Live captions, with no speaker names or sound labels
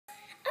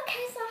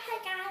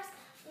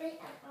me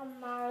and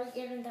Mari,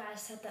 even though I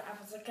said that I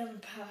wasn't going to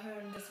put her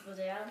in this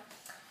video,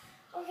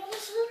 we're going to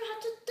show her how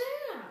to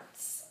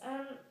dance.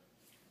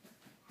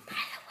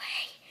 By the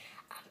way,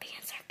 I'm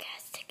being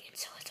sarcastic and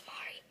so is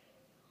Mari.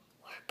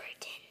 We're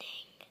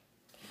pretending.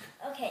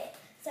 Okay,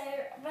 so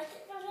what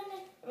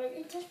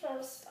you did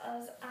first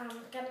is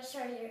I'm going to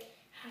show you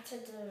how to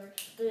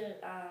do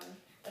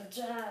the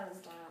jazz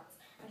dance.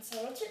 And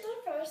so what you do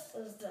first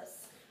is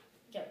this.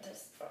 Get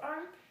this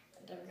arm,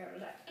 and then go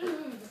like,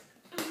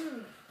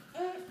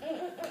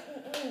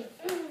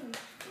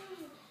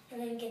 and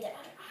then get the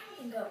other arm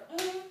and go,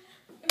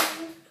 This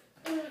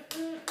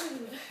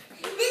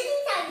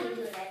is how you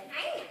do that.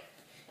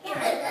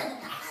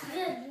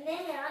 Good,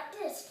 Nana, like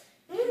this.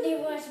 They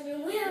watch me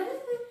well.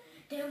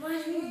 They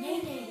watch me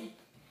Nana.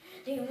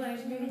 They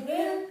watch me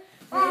well.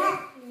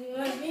 They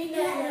watch me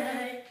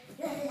Nana.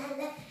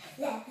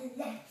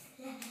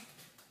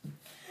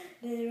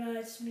 They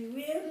watch me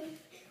well.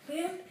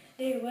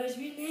 They watch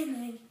me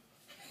nay-nay.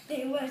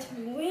 They watch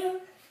me well,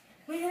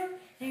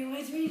 they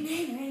watch me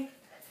nay-nay.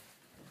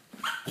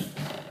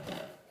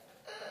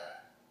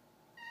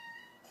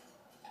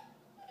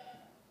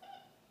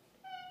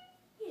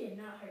 You did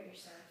not hurt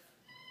yourself.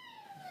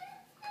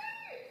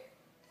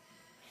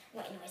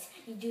 Well, anyways,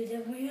 you do the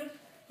well,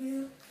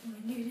 you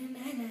do the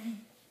nay-nay.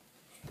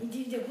 You do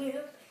the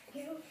well,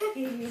 you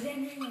do the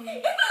nay-nay.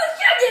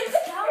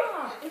 Stop!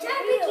 I'm trying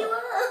to pick you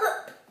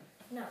up.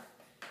 No.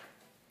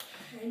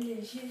 And then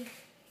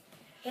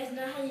that's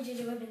not how you do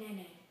the whipping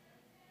nana.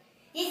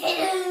 Yes, it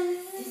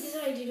is. This is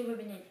how you do the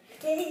whipping nana.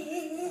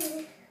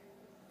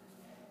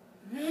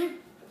 Nana.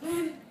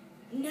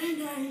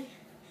 Nana.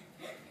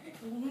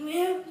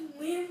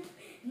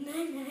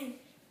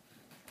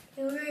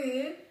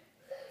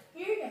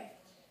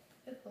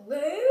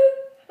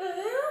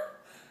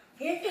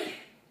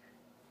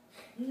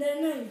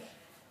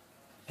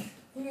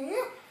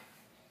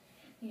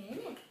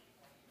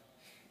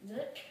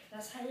 Look,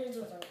 that's how you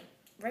do the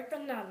right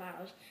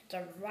banana the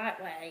right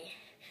way.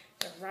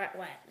 The right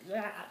way.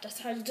 Yeah, that's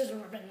how you do the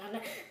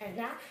banana. And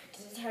now,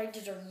 this is how you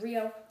do the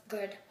real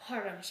good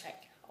Harlem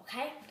shake.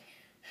 Okay?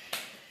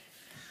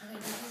 Okay,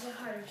 this is a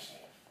Harlem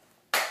shake.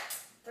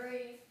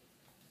 3,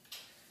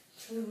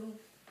 2,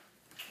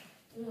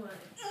 1.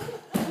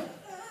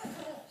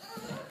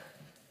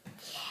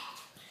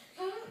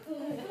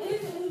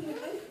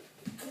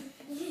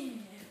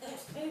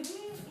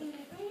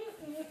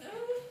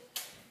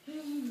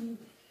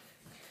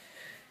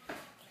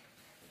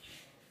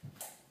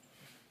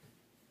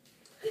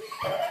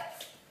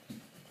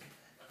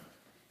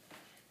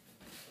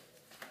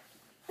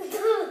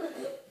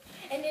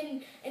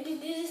 And then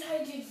this is how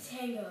you do the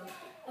tango,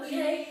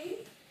 okay?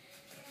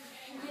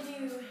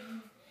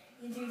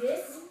 You do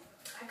this,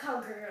 I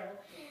call girl,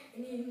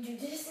 and then you do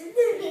this, and then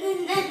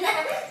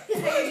this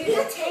is how you do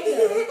the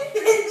tango.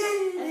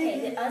 Okay,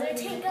 the other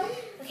tango,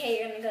 okay,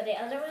 you're gonna go the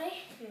other way,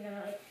 you're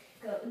gonna like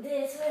go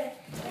this way,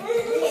 and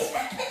this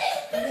way,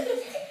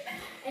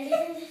 and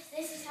then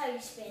this is how you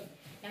spin.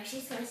 Now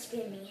she's gonna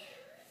spin me.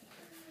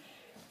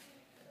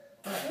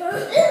 Now she's gonna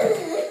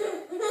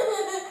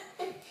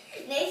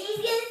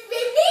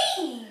spin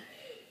me.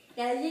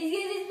 Now she's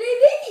gonna spin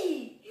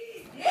me.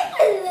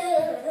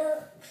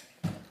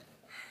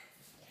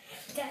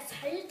 That's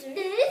how you do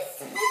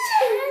This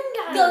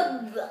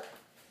tango.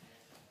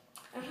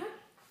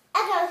 I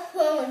got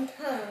phone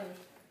time.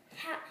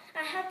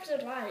 I hope you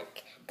like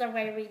the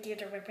way we do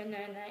the ribbon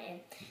and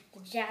the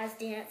jazz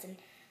dance and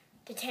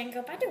the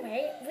tango. By the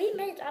way, we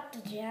made up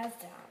the jazz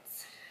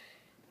dance.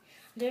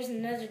 There's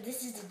another,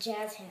 this is the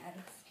jazz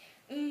hands.